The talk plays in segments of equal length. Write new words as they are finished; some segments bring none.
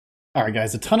Alright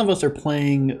guys, a ton of us are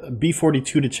playing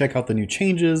B42 to check out the new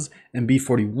changes, and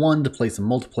B41 to play some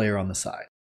multiplayer on the side.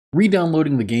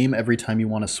 Re-downloading the game every time you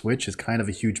want to switch is kind of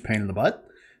a huge pain in the butt,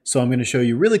 so I'm going to show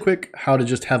you really quick how to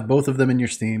just have both of them in your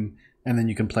Steam, and then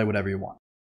you can play whatever you want.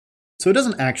 So it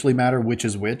doesn't actually matter which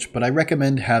is which, but I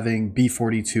recommend having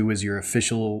B42 as your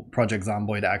official Project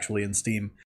Zomboid actually in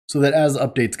Steam, so that as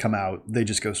updates come out, they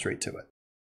just go straight to it.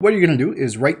 What you're going to do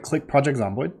is right-click Project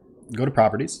Zomboid, go to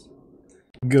Properties,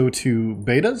 go to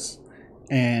betas,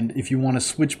 and if you want to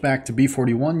switch back to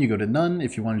B41, you go to none.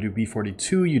 If you want to do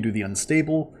B42, you do the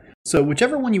unstable. So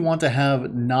whichever one you want to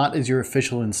have not as your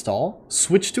official install,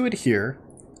 switch to it here,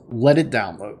 let it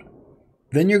download.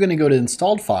 Then you're going to go to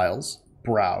installed files,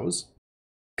 browse,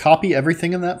 copy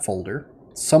everything in that folder,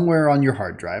 somewhere on your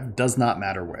hard drive, does not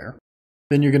matter where.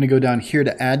 Then you're going to go down here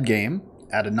to add game,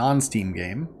 add a non-Steam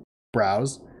game,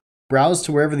 browse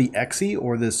to wherever the exe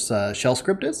or this shell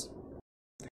script is.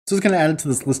 So it's going to add it to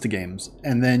this list of games,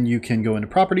 and then you can go into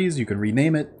properties, you can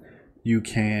rename it, you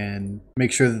can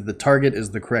make sure that the target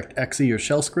is the correct exe or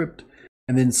shell script,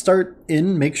 and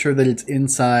then make sure that it's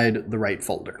inside the right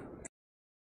folder.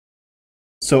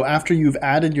 So after you've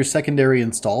added your secondary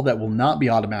install that will not be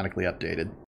automatically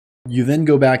updated, you then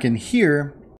go back in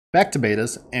here, back to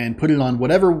betas, and put it on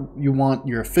whatever you want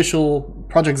your official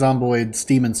Project Zomboid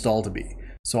Steam install to be.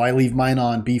 So I leave mine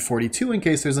on B42 in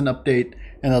case there's an update,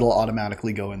 and that'll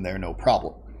automatically go in there, no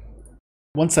problem.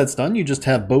 Once that's done, you just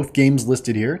have both games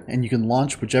listed here, and you can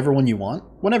launch whichever one you want,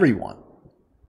 whenever you want.